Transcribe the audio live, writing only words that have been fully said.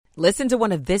Listen to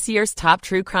one of this year's top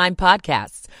true crime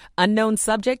podcasts. Unknown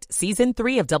Subject, Season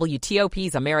 3 of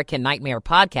WTOP's American Nightmare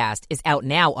podcast is out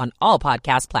now on all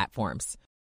podcast platforms.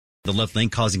 The left lane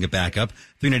causing a backup.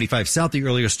 395 south, the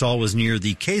earlier stall was near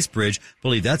the Case Bridge.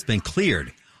 Believe that's been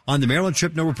cleared. On the Maryland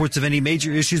trip, no reports of any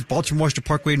major issues. Baltimore-Worcester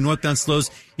Parkway northbound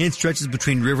slows in stretches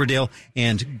between Riverdale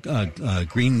and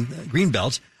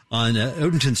Greenbelt. On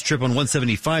Odenton's trip on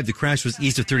 175, the crash was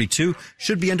east of 32.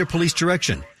 Should be under police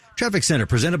direction. Traffic Center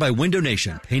presented by Window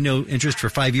Nation. Pay no interest for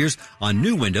 5 years on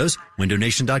new windows.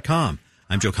 WindowNation.com.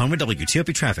 I'm Joe Conway,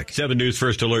 WTOP Traffic. 7 News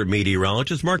First Alert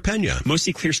meteorologist Mark Pena.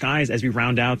 Mostly clear skies as we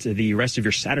round out the rest of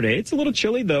your Saturday. It's a little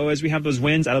chilly, though, as we have those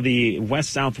winds out of the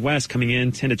west-southwest coming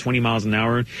in 10 to 20 miles an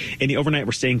hour. In the overnight,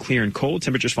 we're staying clear and cold.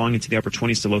 Temperatures falling into the upper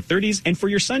 20s to low 30s. And for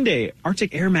your Sunday,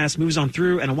 Arctic air mass moves on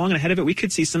through, and along and ahead of it, we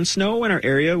could see some snow in our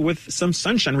area with some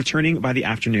sunshine returning by the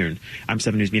afternoon. I'm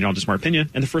 7 News meteorologist Mark Pena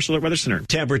and the First Alert Weather Center.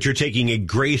 Temperature taking a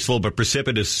graceful but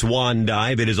precipitous swan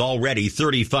dive. It is already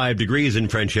 35 degrees in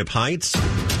Friendship Heights.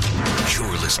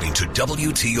 You're listening to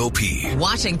WTOP,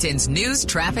 Washington's news,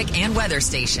 traffic, and weather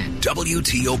station.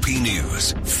 WTOP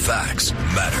News. Facts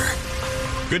matter.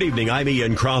 Good evening, I'm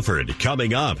Ian Crawford.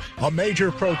 Coming up, a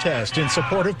major protest in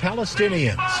support of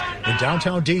Palestinians. In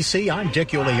downtown D.C., I'm Dick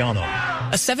Iuliano.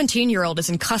 A 17-year-old is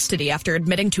in custody after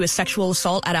admitting to a sexual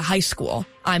assault at a high school.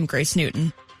 I'm Grace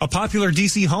Newton. A popular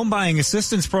D.C. home buying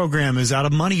assistance program is out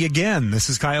of money again. This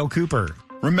is Kyle Cooper.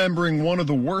 Remembering one of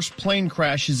the worst plane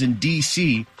crashes in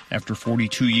D.C. after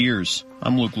 42 years.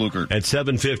 I'm Luke Lukert. At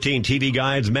 7:15, TV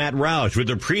Guide's Matt Roush with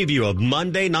a preview of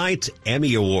Monday night's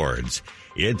Emmy Awards.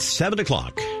 It's 7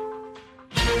 o'clock.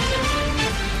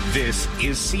 This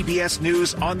is CBS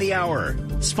News on the Hour,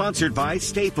 sponsored by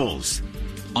Staples.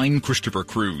 I'm Christopher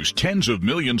Cruz. Tens of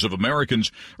millions of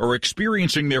Americans are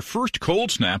experiencing their first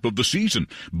cold snap of the season.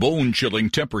 Bone-chilling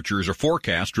temperatures are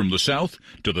forecast from the south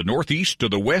to the northeast to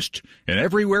the west and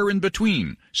everywhere in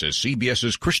between, says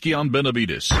CBS's Christian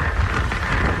Benavides.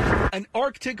 An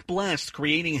Arctic blast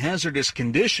creating hazardous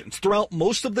conditions throughout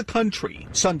most of the country.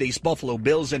 Sunday's Buffalo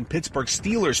Bills and Pittsburgh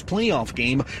Steelers playoff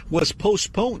game was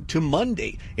postponed to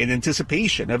Monday in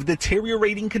anticipation of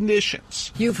deteriorating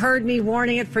conditions. You've heard me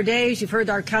warning it for days. You've heard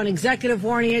our county executive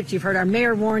warning it. You've heard our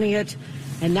mayor warning it.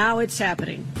 And now it's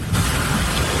happening.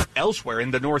 Elsewhere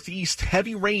in the Northeast,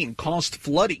 heavy rain caused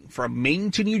flooding from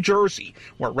Maine to New Jersey,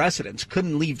 where residents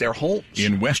couldn't leave their homes.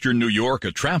 In western New York,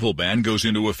 a travel ban goes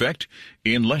into effect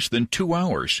in less than 2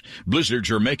 hours.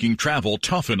 Blizzards are making travel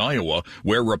tough in Iowa,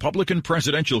 where Republican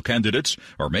presidential candidates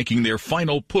are making their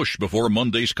final push before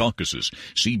Monday's caucuses.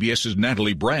 CBS's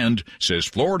Natalie Brand says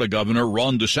Florida Governor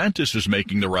Ron DeSantis is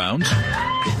making the rounds.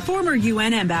 Former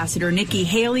UN Ambassador Nikki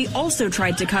Haley also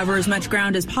tried to cover as much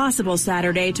ground as possible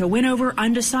Saturday to win over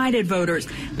undecided voters.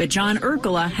 But John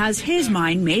Urkela has his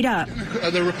mind made up.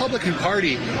 The Republican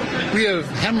Party, we have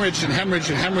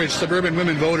hemorrhaged suburban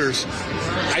women voters.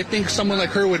 I think someone like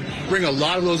her would bring a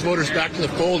lot of those voters back to the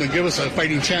fold and give us a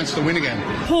fighting chance to win again.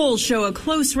 Polls show a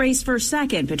close race for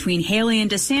second between Haley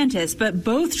and DeSantis, but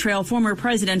both trail former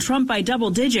President Trump by double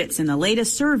digits in the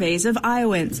latest surveys of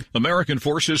Iowans. American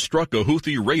forces struck a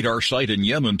Houthi radar site in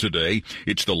Yemen today.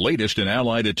 It's the latest in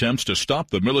Allied attempts to stop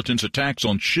the militants' attacks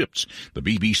on ships. The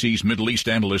BBC's Middle East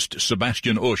analyst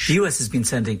Sebastian Usch. The U.S. has been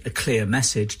sending a clear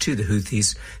message to the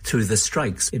Houthis through the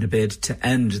strikes in a bid to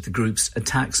end the group's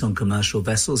attacks on commercial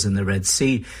vessels in the Red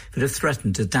Sea that have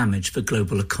threatened to damage the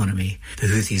global economy. The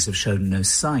Houthis have shown no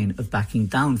sign of backing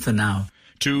down for now.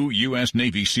 2 U.S.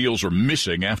 Navy SEALs are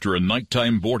missing after a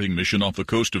nighttime boarding mission off the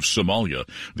coast of Somalia.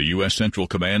 The U.S. Central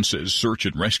Command says search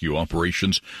and rescue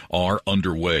operations are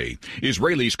underway.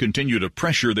 Israelis continue to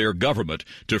pressure their government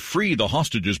to free the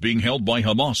hostages being held by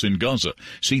Hamas in Gaza.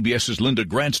 CBS's Linda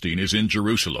Gradstein is in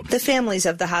Jerusalem. The families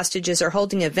of the hostages are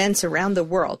holding events around the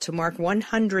world to mark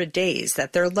 100 days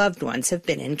that their loved ones have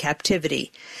been in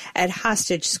captivity. At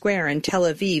Hostage Square in Tel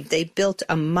Aviv, they built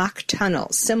a mock tunnel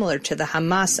similar to the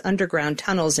Hamas underground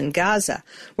tunnels in Gaza,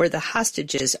 where the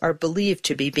hostages are believed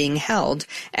to be being held,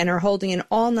 and are holding an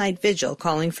all-night vigil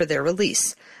calling for their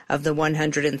release. Of the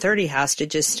 130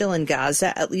 hostages still in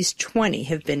Gaza, at least 20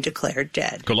 have been declared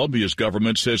dead. Colombia's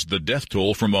government says the death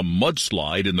toll from a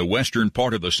mudslide in the western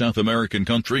part of the South American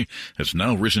country has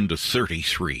now risen to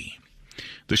 33.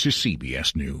 This is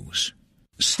CBS News.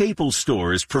 Staples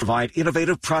stores provide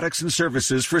innovative products and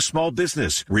services for small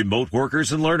business, remote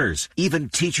workers and learners, even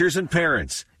teachers and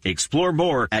parents. Explore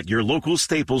more at your local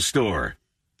Staples store.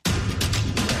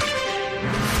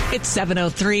 It's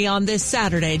 7:03 on this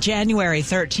Saturday, January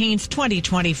 13th,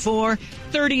 2024.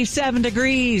 37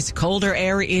 degrees. Colder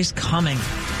air is coming.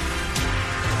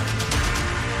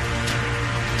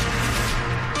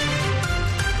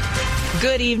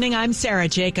 Good evening. I'm Sarah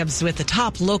Jacobs with the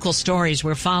top local stories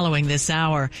we're following this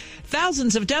hour.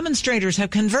 Thousands of demonstrators have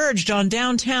converged on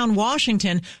downtown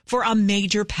Washington for a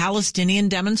major Palestinian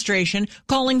demonstration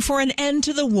calling for an end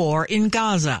to the war in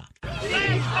Gaza.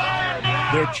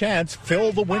 Their chants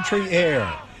fill the wintry air,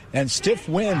 and stiff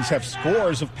winds have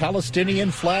scores of Palestinian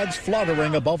flags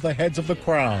fluttering above the heads of the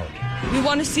crowd. We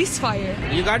want a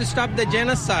ceasefire. You got to stop the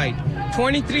genocide.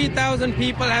 23,000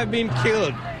 people have been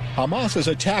killed. Hamas's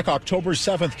attack October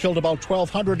 7th killed about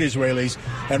 1,200 Israelis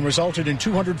and resulted in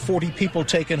 240 people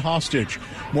taken hostage.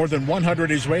 More than 100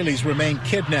 Israelis remain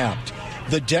kidnapped.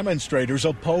 The demonstrators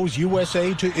oppose U.S.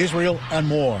 aid to Israel and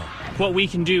more. What we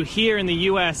can do here in the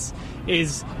U.S.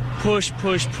 is push,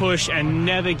 push, push, and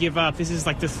never give up. This is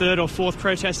like the third or fourth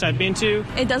protest I've been to.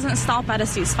 It doesn't stop at a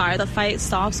ceasefire. The fight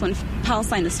stops when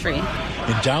Palestine is free.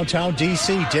 In downtown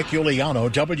D.C., Dick Iuliano,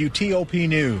 WTOP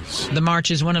News. The march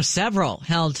is one of several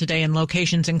held today in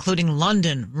locations including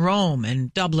London, Rome,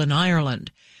 and Dublin,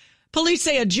 Ireland. Police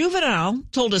say a juvenile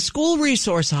told a school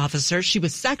resource officer she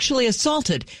was sexually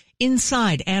assaulted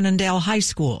inside Annandale High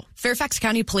School. Fairfax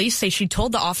County Police say she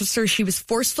told the officer she was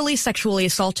forcefully sexually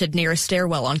assaulted near a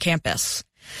stairwell on campus.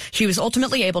 She was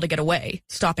ultimately able to get away,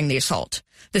 stopping the assault.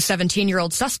 The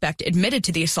 17-year-old suspect admitted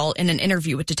to the assault in an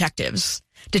interview with detectives.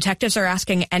 Detectives are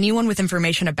asking anyone with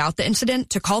information about the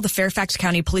incident to call the Fairfax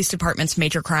County Police Department's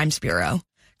Major Crimes Bureau.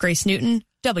 Grace Newton,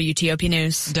 WTOP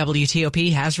News.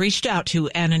 WTOP has reached out to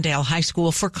Annandale High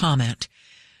School for comment.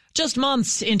 Just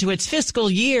months into its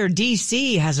fiscal year,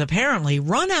 D.C. has apparently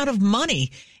run out of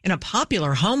money in a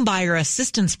popular homebuyer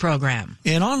assistance program.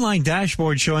 An online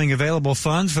dashboard showing available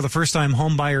funds for the first-time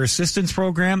homebuyer assistance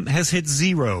program has hit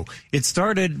zero. It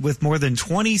started with more than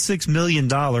 $26 million,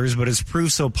 but has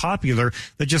proved so popular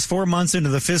that just 4 months into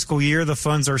the fiscal year, the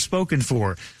funds are spoken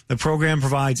for. The program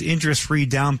provides interest-free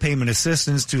down payment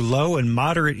assistance to low and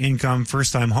moderate income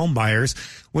first-time homebuyers,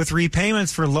 with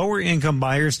repayments for lower-income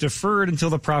buyers deferred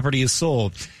until the property is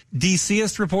sold.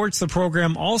 DCist reports the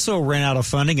program also ran out of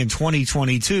funding in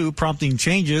 2022, prompting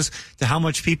changes to how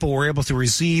much people were able to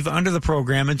receive under the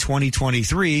program in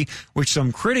 2023, which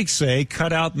some critics say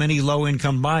cut out many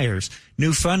low-income buyers.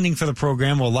 New funding for the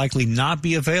program will likely not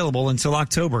be available until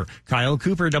October. Kyle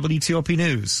Cooper, WTOP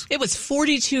News. It was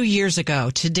 42 years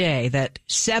ago today that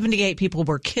 78 people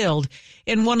were killed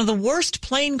in one of the worst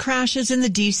plane crashes in the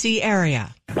D.C.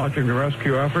 area. Watching the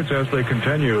rescue efforts as they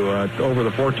continue over the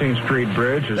 14th Street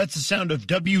Bridge. That's the sound of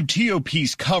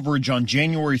WTOP's coverage on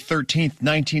January 13th,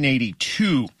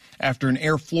 1982. After an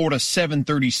Air Florida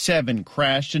 737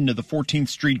 crashed into the 14th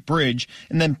Street Bridge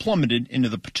and then plummeted into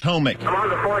the Potomac. I'm on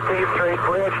the 14th Street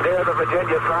Bridge near the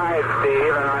Virginia side,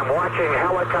 Steve, and I'm watching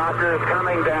helicopters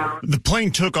coming down. The plane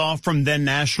took off from then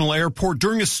National Airport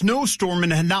during a snowstorm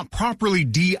and had not properly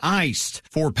de-iced.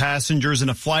 4 passengers and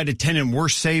a flight attendant were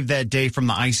saved that day from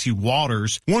the icy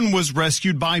waters. One was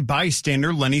rescued by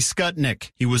bystander Lenny Skutnik.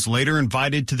 He was later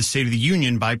invited to the State of the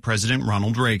Union by President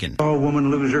Ronald Reagan. A woman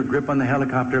lose her grip on the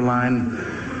helicopter line,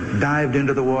 dived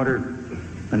into the water,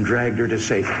 and dragged her to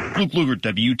safety. Luke Luger,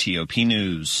 WTOP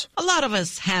News. A lot of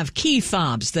us have key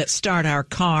fobs that start our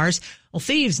cars. Well,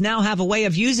 thieves now have a way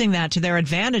of using that to their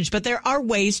advantage, but there are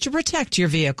ways to protect your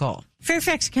vehicle.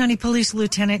 Fairfax County Police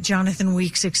Lieutenant Jonathan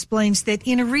Weeks explains that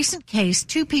in a recent case,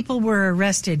 2 people were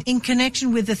arrested in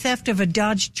connection with the theft of a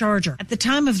Dodge Charger. At the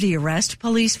time of the arrest,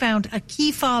 police found a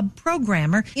key fob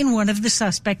programmer in one of the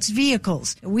suspects'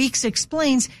 vehicles. Weeks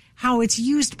explains how it's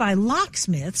used by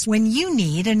locksmiths when you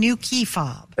need a new key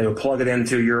fob. They will plug it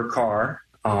into your car,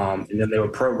 and then they will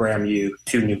program you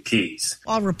 2 new keys.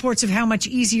 While reports of how much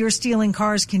easier stealing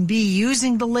cars can be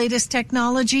using the latest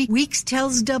technology, Weeks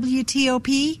tells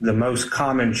WTOP the most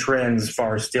common trends as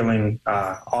far as stealing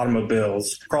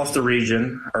automobiles across the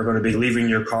region are going to be leaving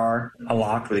your car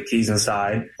unlocked with the keys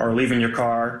inside, or leaving your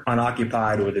car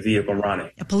unoccupied with the vehicle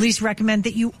running. Police recommend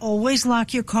that you always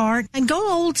lock your car and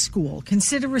go old school.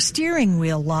 Consider a steering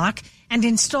wheel lock and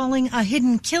installing a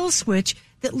hidden kill switch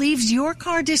that leaves your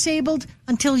car disabled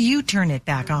until you turn it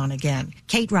back on again.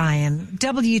 Kate Ryan,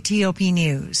 WTOP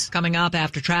News. Coming up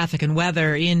after traffic and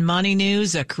weather in Money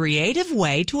News, a creative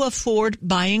way to afford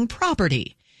buying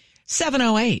property.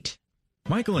 7:08.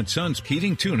 Michael and Son's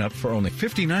heating tune-up for only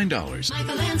 $59.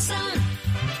 Michael and Son.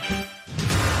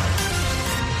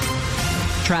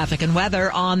 Traffic and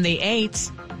weather on the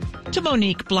 8s. To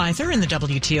Monique Blyther in the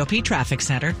WTOP Traffic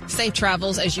Center. Safe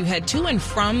travels as you head to and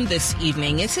from this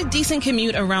evening. It's a decent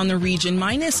commute around the region,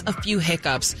 minus a few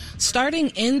hiccups.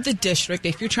 Starting in the district,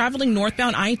 if you're traveling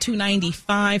northbound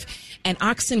I-295 and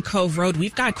Oxon Cove Road,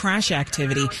 we've got crash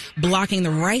activity blocking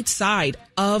the right side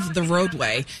of the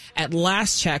roadway. At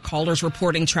last check, callers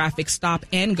reporting traffic stop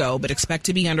and go, but expect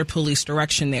to be under police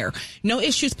direction there. No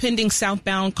issues pending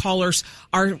southbound. Callers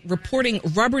are reporting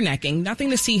rubbernecking. Nothing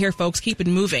to see here, folks. Keep it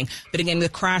moving. But again, the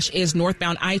crash is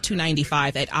northbound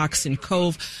I-295 at Oxon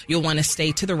Cove. You'll want to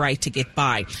stay to the right to get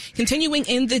by. Continuing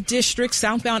in the district,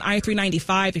 southbound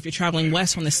I-395, if you're traveling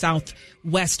west on the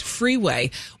Southwest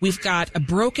Freeway, we've got a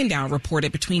broken down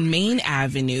reported between Main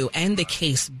Avenue and the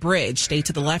Case Bridge. Stay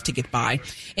to the left to get by.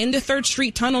 In the 3rd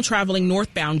Street Tunnel traveling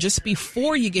northbound just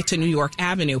before you get to New York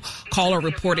Avenue, caller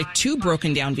reported 2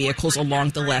 broken down vehicles along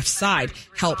the left side.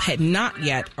 Help had not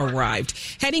yet arrived.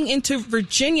 Heading into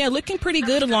Virginia, looking pretty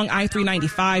good along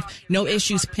I-395. No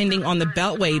issues pending on the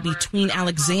Beltway between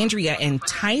Alexandria and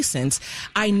Tysons.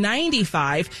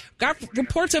 I-95 got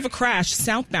reports of a crash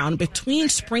southbound between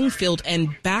Springfield and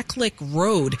Backlick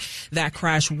Road. That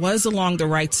crash was along the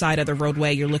right side of the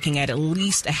roadway. You're looking at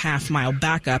least a half-mile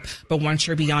backup, but once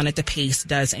you're beyond it, the pace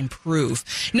does improve.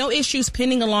 No issues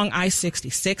pending along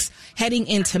I-66. Heading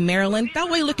into Maryland,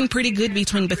 Beltway looking pretty good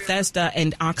between Bethesda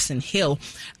and Oxon Hill.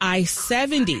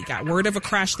 I-70 got word of a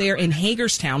crash there in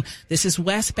Hagerstown. This is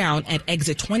westbound at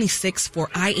exit 26 for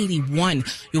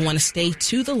I-81. You'll want to stay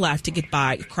to the left to get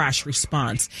by crash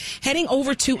response. Heading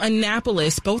over to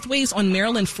Annapolis, both ways on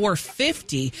Maryland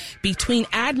 450 between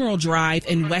Admiral Drive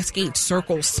and Westgate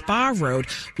Circle Spa Road.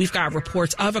 We've got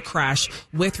reports of a crash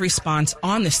with response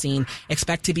on the scene.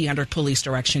 Expect to be under police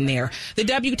direction there. The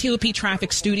WTOP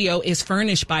traffic studio is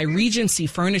furnished by Regency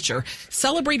Furniture.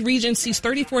 Celebrate Regency's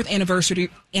 34th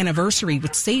anniversary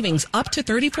with savings up to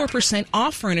 34%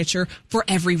 off furniture for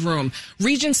every room.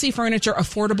 Regency Furniture,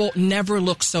 affordable, never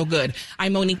looks so good.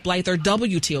 I'm Monique Blyther,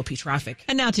 WTOP Traffic.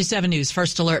 And now to 7 News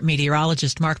First Alert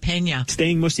meteorologist Mark Pena.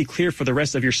 Staying mostly clear for the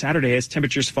rest of your Saturday as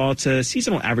temperatures fall to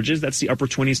seasonal averages. That's the upper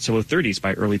 20s to low 30s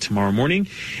by early tomorrow morning.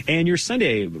 And your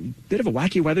Sunday, bit of a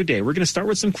wacky weather day. We're going to start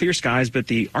with some clear skies, but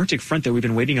the Arctic front that we've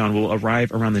been waiting on will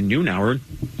arrive around the noon hour.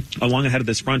 Along ahead of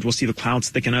this front, we'll see the clouds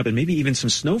thicken up and maybe even some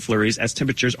snow flurries as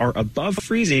temperatures are above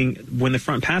freezing when the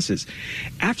front passes.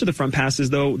 After the front passes,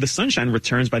 though, the sunshine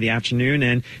returns by the afternoon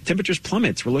and temperatures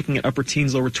plummets. We're looking at upper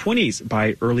teens, lower 20s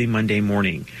by early Monday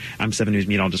morning. I'm 7 News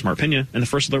meteorologist Mark Pena in the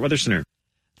First Alert Weather Center.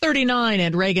 39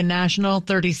 at Reagan National,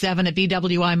 37 at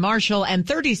BWI Marshall, and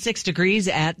 36 degrees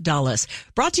at Dulles.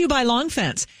 Brought to you by Long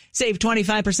Fence. Save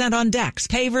 25% on decks,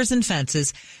 pavers, and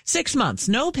fences. 6 months,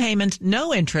 no payment,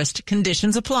 no interest.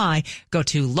 Conditions apply. Go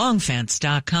to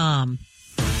longfence.com.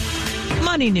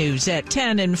 Money news at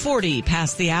 10 and 40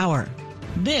 past the hour.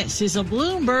 This is a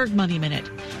Bloomberg Money Minute.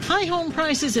 High home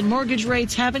prices and mortgage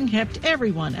rates haven't kept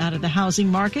everyone out of the housing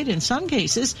market. In some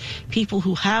cases, people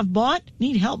who have bought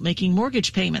need help making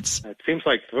mortgage payments. It seems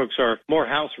like folks are more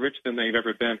house rich than they've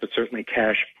ever been, but certainly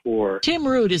cash poor. Tim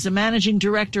Root is a managing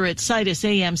director at Citus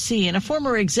AMC and a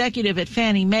former executive at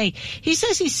Fannie Mae. He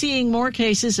says he's seeing more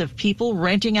cases of people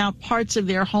renting out parts of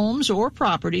their homes or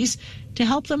properties to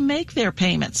help them make their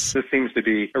payments. This seems to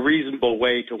be a reasonable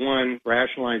way to, one,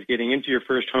 rationalize getting into your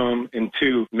first home, and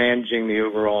two, managing the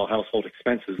overall household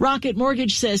expenses. Rocket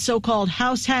Mortgage says so-called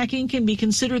house hacking can be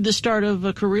considered the start of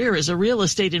a career as a real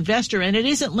estate investor, and it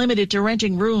isn't limited to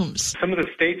renting rooms. Some of the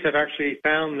states have actually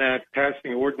found that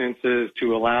passing ordinances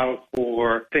to allow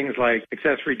for things like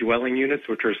accessory dwelling units,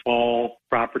 which are small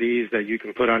properties that you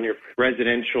can put on your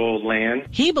residential land.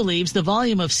 He believes the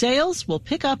volume of sales will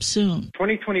pick up soon.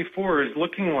 2024 is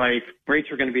looking like rates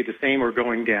are going to be the same or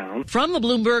going down. From the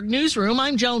Bloomberg Newsroom,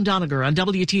 I'm Joan Doniger on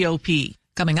WTOP.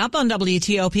 Coming up on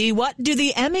WTOP, what do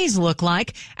the Emmys look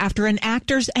like after an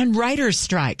actors and writers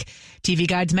strike? TV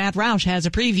Guide's Matt Roush has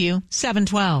a preview,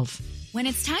 7:12. When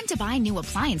it's time to buy new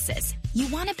appliances, you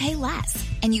want to pay less.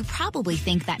 And you probably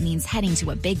think that means heading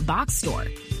to a big box store.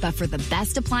 But for the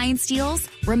best appliance deals,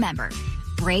 remember,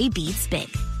 Bray beats big.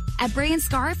 At Bray &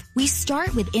 Scarf, we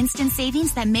start with instant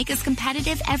savings that make us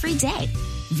competitive every day.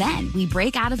 Then we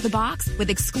break out of the box with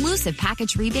exclusive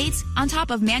package rebates on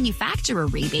top of manufacturer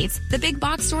rebates the big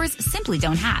box stores simply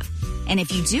don't have. And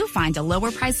if you do find a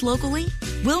lower price locally,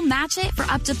 we'll match it for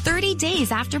up to 30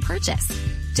 days after purchase.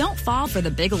 Don't fall for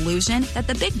the big illusion that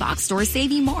the big box stores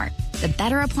save you more. The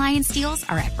better appliance deals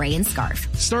are at Bray & Scarf.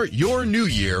 Start your new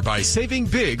year by saving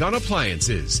big on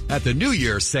appliances at the New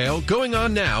Year's sale going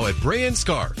on now at Bray &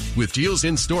 Scarf. With deals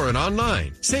in store and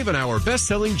online, save on our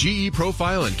best-selling GE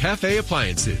Profile and Cafe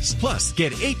appliances. Plus,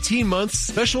 get 18 months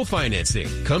special financing.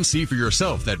 Come see for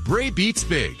yourself that Bray beats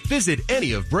big. Visit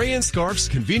any of Bray & Scarf's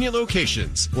convenient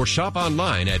locations or shop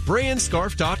online at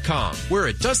brayandscarf.com, where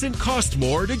it doesn't cost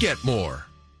more to get more.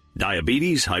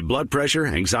 Diabetes, high blood pressure,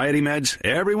 anxiety meds,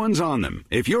 everyone's on them.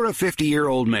 If you're a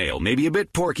 50-year-old male, maybe a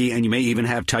bit porky, and you may even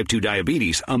have type 2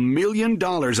 diabetes, $1 million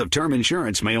of term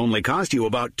insurance may only cost you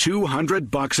about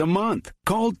 $200 a month.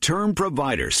 Call Term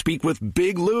Provider. Speak with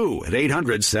Big Lou at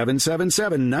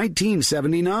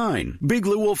 800-777-1979. Big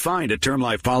Lou will find a term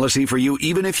life policy for you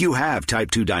even if you have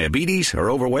type 2 diabetes, are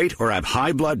overweight, or have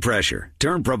high blood pressure.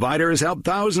 Term Provider has helped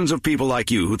thousands of people like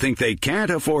you who think they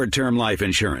can't afford term life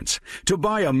insurance. To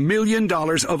buy $1 million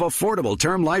of affordable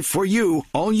term life for you,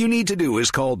 all you need to do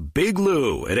is call Big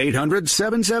Lou at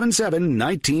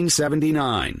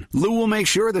 800-777-1979. Lou will make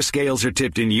sure the scales are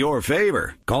tipped in your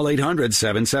favor. Call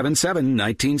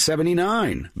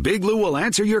 800-777-1979. Big Lou will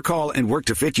answer your call and work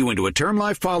to fit you into a term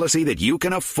life policy that you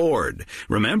can afford.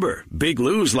 Remember, Big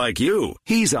Lou's like you.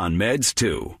 He's on meds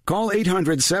too. Call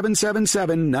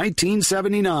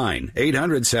 800-777-1979.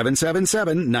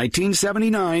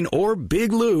 800-777-1979 or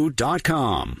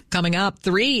biglou.com. Coming up,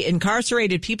 3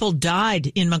 incarcerated people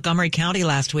died in Montgomery County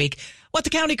last week. What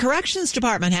the County Corrections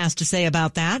Department has to say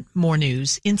about that. More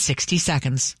news in 60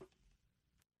 seconds.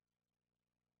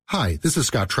 Hi, this is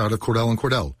Scott Trout of Cordell &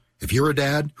 Cordell. If you're a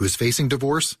dad who is facing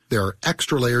divorce, there are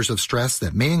extra layers of stress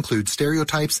that may include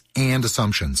stereotypes and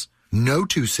assumptions. No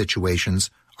two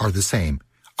situations are the same.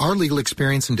 Our legal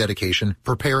experience and dedication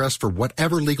prepare us for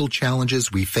whatever legal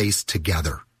challenges we face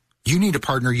together. You need a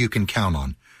partner you can count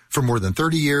on. For more than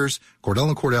 30 years,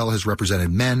 Cordell & Cordell has represented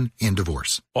men in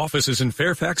divorce. Offices in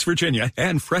Fairfax, Virginia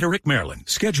and Frederick, Maryland.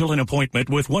 Schedule an appointment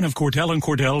with one of Cordell &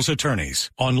 Cordell's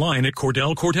attorneys. Online at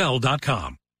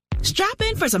CordellCordell.com. Strap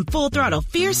in for some full-throttle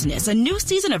fierceness. A new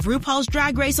season of RuPaul's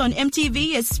Drag Race on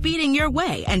MTV is speeding your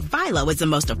way, and Philo is the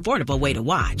most affordable way to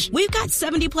watch. We've got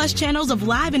 70-plus channels of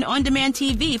live and on-demand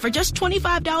TV for just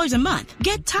 $25 a month.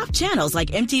 Get top channels like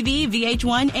MTV,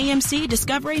 VH1, AMC,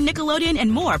 Discovery, Nickelodeon,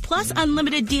 and more, plus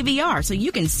unlimited DVR so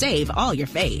you can save all your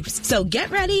faves. So get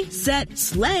ready, set,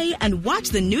 slay, and watch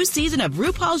the new season of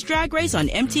RuPaul's Drag Race on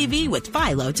MTV with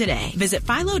Philo today. Visit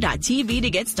philo.tv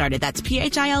to get started. That's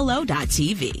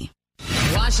philo.tv.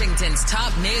 Washington's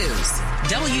top news,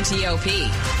 WTOP.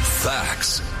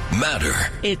 Facts matter.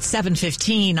 It's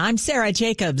 7:15. I'm Sarah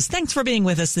Jacobs. Thanks for being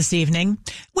with us this evening.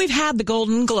 We've had the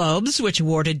Golden Globes, which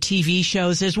awarded TV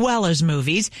shows as well as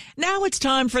movies. Now it's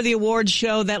time for the awards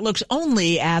show that looks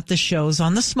only at the shows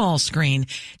on the small screen.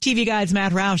 TV Guide's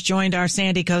Matt Roush joined our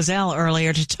Sandy Kozel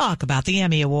earlier to talk about the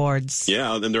Emmy Awards.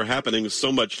 Yeah, and they're happening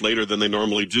so much later than they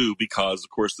normally do because, of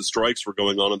course, the strikes were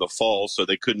going on in the fall, so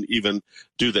they couldn't even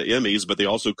do the Emmys, but they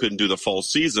also couldn't do the fall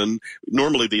season.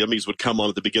 Normally, the Emmys would come on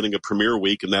at the beginning of premiere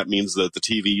week, and that means that the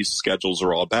TV schedules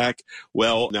are all back.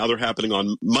 Well, now they're happening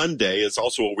on Monday. It's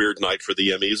also a weird night for the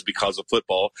Emmys because of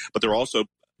football, but they're also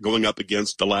going up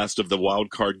against the last of the wild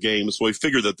card games. So we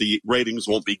figure that the ratings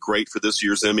won't be great for this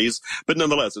year's Emmys, but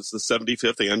nonetheless, it's the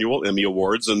 75th annual Emmy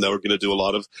Awards, and they're going to do a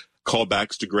lot of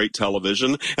callbacks to great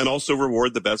television and also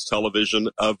reward the best television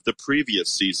of the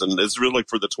previous season. It's really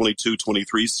for the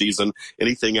 22-23 season.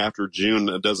 Anything after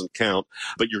June doesn't count,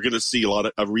 but you're going to see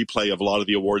a replay of a lot of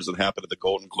the awards that happened at the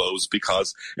Golden Globes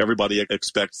because everybody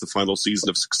expects the final season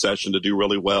of Succession to do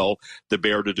really well, The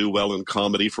Bear to do well in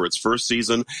comedy for its first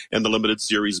season, and the limited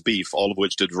series Beef, all of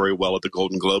which did very well at the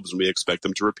Golden Globes, and we expect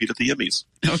them to repeat at the Emmys.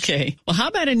 Okay. Well, how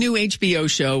about a new HBO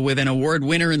show with an award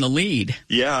winner in the lead?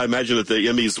 Yeah, I imagine that the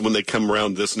Emmys, when they come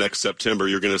around this next September,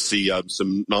 you're going to see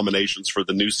some nominations for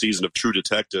the new season of True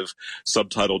Detective,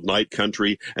 subtitled Night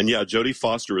Country. And yeah, Jodie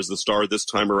Foster is the star this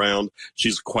time around.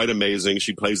 She's quite amazing.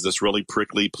 She plays this really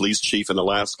prickly police chief in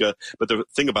Alaska. But the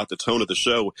thing about the tone of the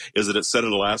show is that it's set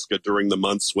in Alaska during the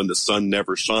months when the sun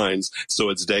never shines. So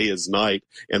it's day is night.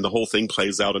 And the whole thing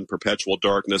plays out in perpetual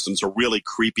darkness. And it's a really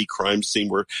creepy crime scene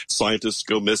where scientists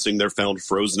go missing. They're found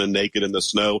frozen and naked in the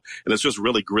snow. And it's just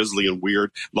really grisly and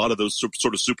weird. A lot of those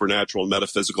sort of supernatural and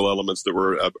metaphysical elements that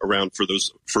were around for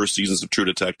those first seasons of True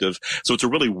Detective. So it's a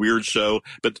really weird show,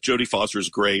 but Jodie Foster is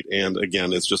great. And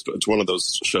again, it's one of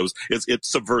those shows. It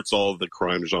subverts all of the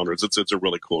crime genres. It's a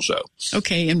really cool show.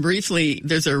 Okay. And briefly,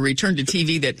 there's a return to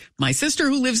TV that my sister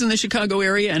who lives in the Chicago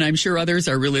area, and I'm sure others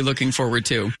are really looking forward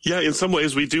to. Yeah. In some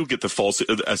ways, we do get the fall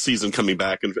season coming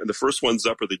back. And the first ones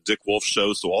up are the Dick Wolf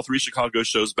shows. So all 3 Chicago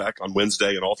shows back on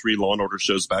Wednesday and all 3 Law and Order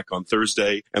shows back on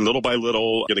Thursday. And little by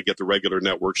little, going to get the regular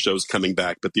network shows coming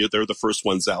back, but they're the first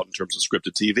ones out in terms of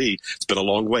scripted TV. It's been a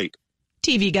long wait.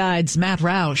 TV Guide's Matt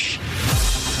Roush.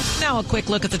 Now a quick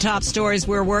look at the top stories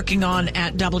we're working on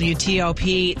at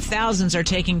WTOP. Thousands are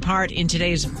taking part in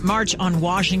today's March on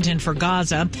Washington for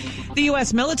Gaza. The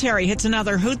U.S. military hits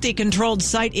another Houthi-controlled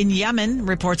site in Yemen.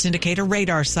 Reports indicate a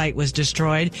radar site was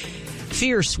destroyed.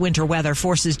 Fierce winter weather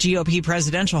forces GOP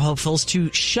presidential hopefuls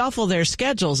to shuffle their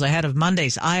schedules ahead of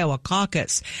Monday's Iowa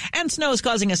caucus. And snow is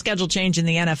causing a schedule change in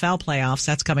the NFL playoffs.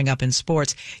 That's coming up in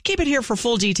sports. Keep it here for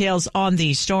full details on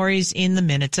these stories in the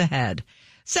minutes ahead.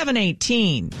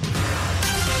 7:18.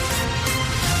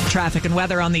 Traffic and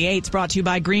weather on the 8s brought to you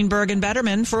by Greenberg and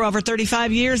Betterman. For over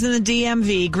 35 years in the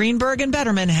DMV, Greenberg and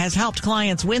Betterman has helped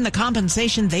clients win the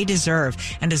compensation they deserve.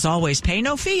 And as always, pay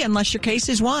no fee unless your case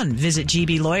is won. Visit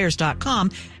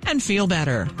gblawyers.com and feel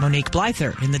better. Monique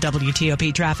Blyther in the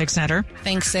WTOP Traffic Center.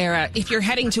 Thanks, Sarah. If you're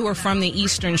heading to or from the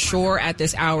Eastern Shore at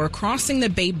this hour, crossing the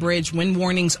Bay Bridge, wind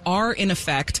warnings are in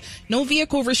effect. No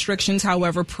vehicle restrictions.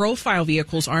 However, profile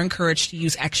vehicles are encouraged to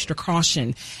use extra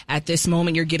caution. At this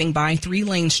moment, you're getting by 3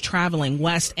 lanes traveling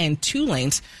west and 2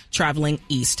 lanes traveling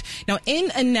east. Now,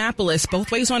 in Annapolis,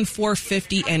 both ways on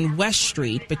 450 and West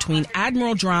Street between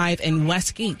Admiral Drive and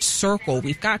Westgate Circle,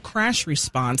 we've got crash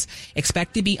response.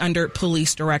 Expect to be under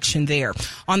police direction there.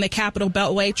 On the Capitol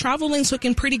Beltway, travel lanes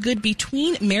looking pretty good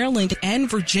between Maryland and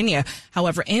Virginia.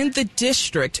 However, in the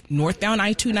district, northbound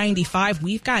I-295,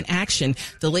 we've got action.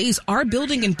 Delays are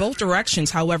building in both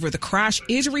directions. However, the crash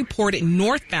is reported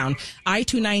northbound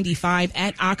I-295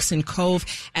 at Oxon Cove.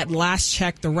 At last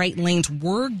check, the right lanes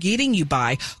were getting you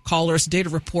by. Callers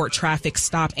did report traffic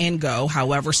stop and go.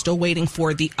 However, still waiting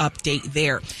for the update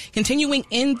there. Continuing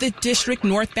in the district,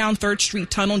 northbound 3rd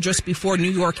Street Tunnel just before New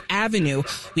York Avenue,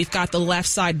 we've got the left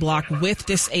side blocked with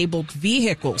disabled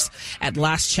vehicles. At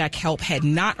last check, help had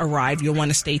not arrived. You'll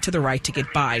want to stay to the right to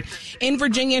get by. In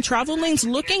Virginia, travel lanes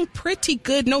looking pretty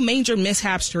good. No major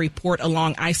mishaps to report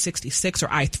along I-66 or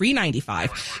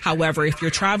I-395. However, if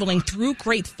you're traveling through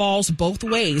Great Falls both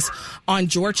ways on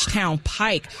Georgetown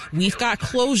Pike, we've got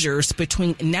closures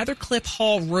between Nethercliff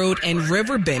Hall Road and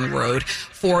Riverbend Road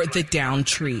for the downed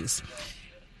trees.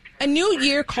 A new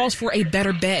year calls for a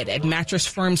better bed at Mattress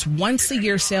Firm's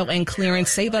once-a-year sale and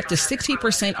clearance. Save up to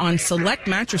 60% on select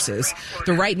mattresses.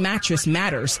 The right mattress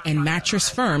matters, and Mattress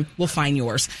Firm will find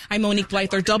yours. I'm Monique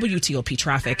Blyther, WTOP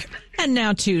Traffic. And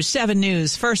now to 7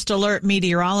 News. First Alert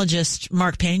meteorologist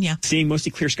Mark Pena. Seeing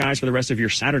mostly clear skies for the rest of your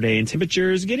Saturday, and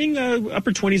temperatures getting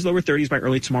upper 20s, lower 30s by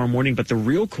early tomorrow morning, but the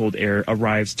real cold air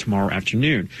arrives tomorrow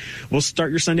afternoon. We'll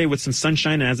start your Sunday with some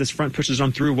sunshine, and as this front pushes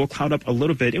on through, we'll cloud up a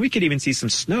little bit, and we could even see some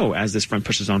snow as this front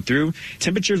pushes on through.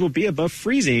 Temperatures will be above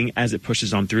freezing as it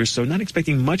pushes on through, so not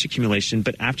expecting much accumulation,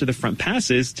 but after the front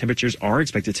passes, temperatures are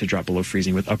expected to drop below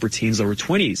freezing with upper teens, lower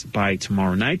 20s by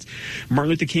tomorrow night. Martin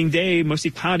Luther King Day,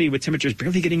 mostly cloudy with temperatures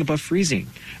barely getting above freezing.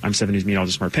 I'm 7 News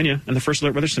meteorologist Mark Pena and the First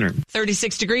Alert Weather Center.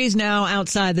 36 degrees now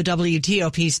outside the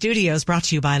WTOP studios, brought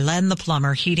to you by Len the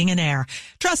Plumber Heating and Air.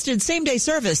 Trusted same-day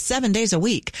service 7 days a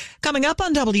week. Coming up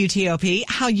on WTOP,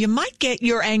 how you might get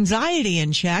your anxiety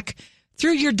in check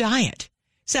through your diet.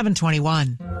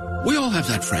 7:21. We all have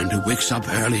that friend who wakes up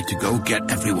early to go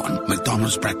get everyone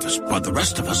McDonald's breakfast while the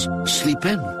rest of us sleep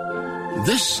in.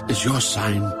 This is your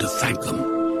sign to thank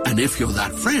them. And if you're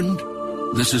that friend,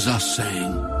 this is us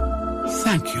saying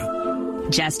thank you.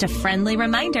 Just a friendly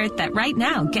reminder that right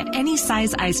now, get any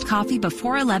size iced coffee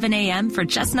before 11 a.m. for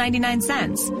just 99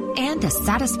 cents. And a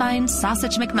satisfying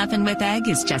sausage McMuffin with egg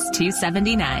is just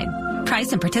 $2.79.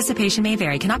 Price and participation may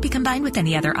vary. Cannot be combined with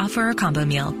any other offer or combo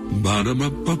meal.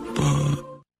 Ba-da-ba-ba-ba.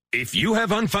 If you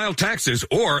have unfiled taxes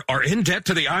or are in debt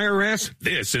to the IRS,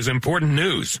 this is important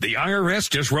news. The IRS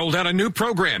just rolled out a new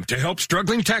program to help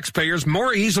struggling taxpayers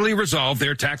more easily resolve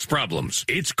their tax problems.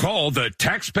 It's called the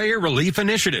Taxpayer Relief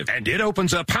Initiative, and it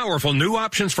opens up powerful new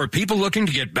options for people looking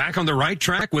to get back on the right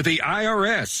track with the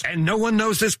IRS. And no one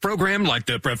knows this program like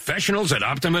the professionals at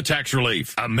Optima Tax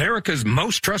Relief, America's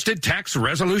most trusted tax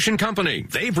resolution company.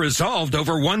 They've resolved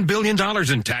over $1 billion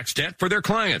in tax debt for their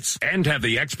clients and have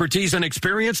the expertise and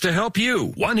experience to help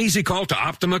you. One easy call to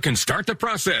Optima can start the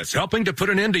process, helping to put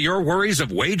an end to your worries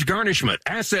of wage garnishment,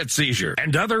 asset seizure,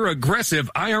 and other aggressive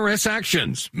IRS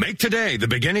actions. Make today the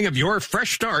beginning of your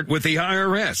fresh start with the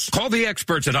IRS. Call the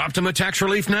experts at Optima Tax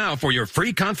Relief now for your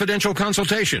free confidential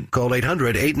consultation. Call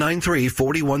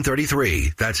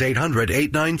 800-893-4133. That's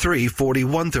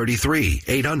 800-893-4133.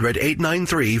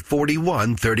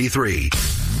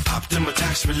 800-893-4133. Optima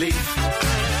Tax Relief.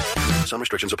 Some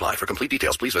restrictions apply. For complete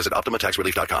details, please visit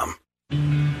OptimaTaxRelief.com.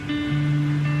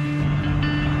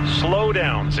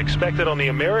 Slowdowns expected on the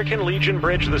American Legion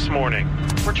Bridge this morning.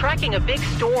 We're tracking a big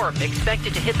storm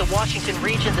expected to hit the Washington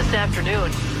region this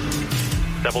afternoon.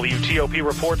 WTOP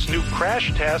reports new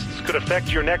crash tests could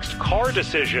affect your next car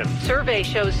decision. Survey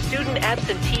shows student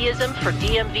absenteeism for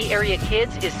DMV area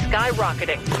kids is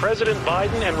skyrocketing. President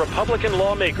Biden and Republican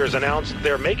lawmakers announced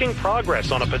they're making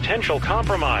progress on a potential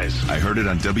compromise. I heard it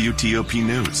on WTOP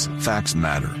News. Facts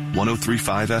matter.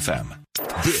 103.5 FM.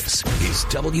 This is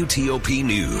WTOP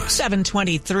News.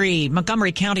 7:23.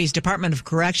 Montgomery County's Department of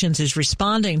Corrections is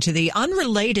responding to the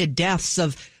unrelated deaths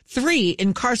of 3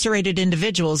 incarcerated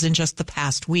individuals in just the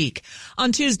past week.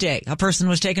 On Tuesday, a person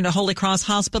was taken to Holy Cross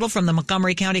Hospital from the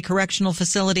Montgomery County Correctional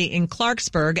Facility in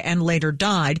Clarksburg and later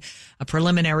died. A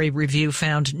preliminary review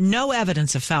found no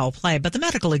evidence of foul play, but the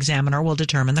medical examiner will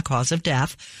determine the cause of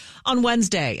death. On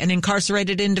Wednesday, an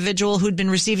incarcerated individual who'd been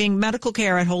receiving medical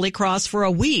care at Holy Cross for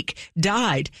a week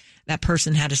died. That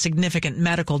person had a significant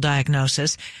medical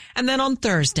diagnosis. And then on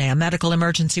Thursday, a medical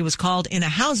emergency was called in a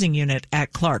housing unit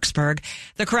at Clarksburg.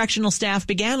 The correctional staff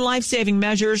began life-saving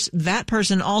measures. That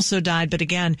person also died, but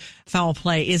again, foul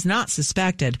play is not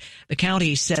suspected. The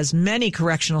county says many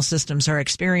correctional systems are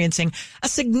experiencing a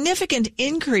significant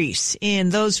increase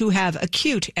in those who have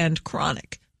acute and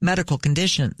chronic medical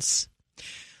conditions.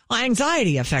 Well,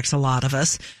 anxiety affects a lot of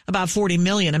us. About 40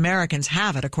 million Americans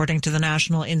have it, according to the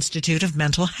National Institute of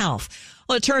Mental Health.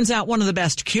 Well, it turns out one of the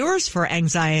best cures for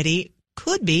anxiety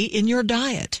could be in your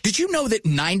diet. Did you know that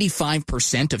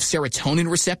 95% of serotonin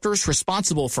receptors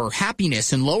responsible for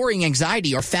happiness and lowering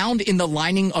anxiety are found in the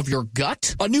lining of your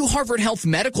gut? A new Harvard Health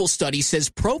medical study says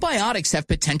probiotics have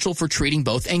potential for treating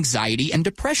both anxiety and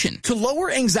depression. To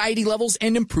lower anxiety levels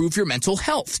and improve your mental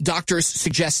health, doctors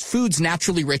suggest foods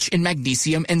naturally rich in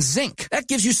magnesium and zinc. That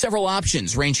gives you several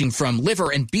options, ranging from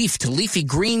liver and beef to leafy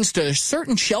greens to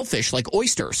certain shellfish like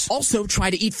oysters. Also, try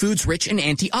to eat foods rich in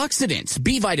antioxidants,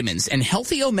 B vitamins, and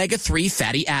healthy omega-3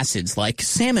 fatty acids like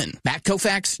salmon. Matt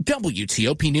Koufax,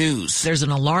 WTOP News. There's an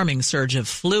alarming surge of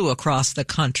flu across the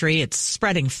country. It's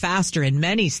spreading faster in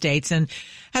many states and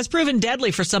has proven deadly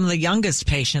for some of the youngest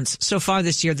patients. So far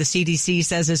this year, the CDC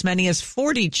says as many as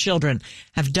 40 children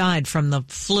have died from the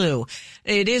flu.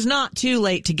 It is not too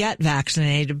late to get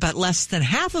vaccinated, but less than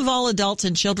half of all adults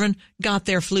and children got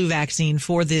their flu vaccine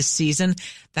for this season.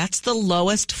 That's the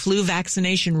lowest flu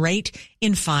vaccination rate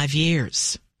in 5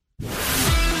 years.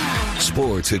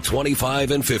 Sports at 25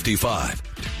 and 55.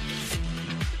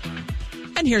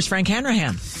 And here's Frank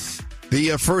Hanrahan.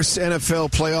 The first NFL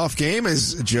playoff game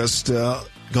is just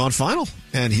gone final,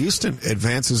 and Houston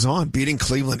advances on, beating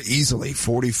Cleveland easily,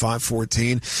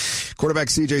 45-14. Quarterback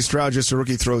C.J. Stroud, just a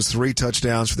rookie, throws 3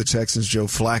 touchdowns for the Texans. Joe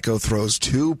Flacco throws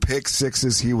 2 pick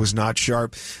sixes. He was not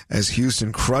sharp as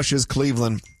Houston crushes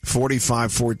Cleveland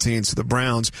 45-14. So the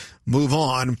Browns move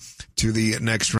on to the next round.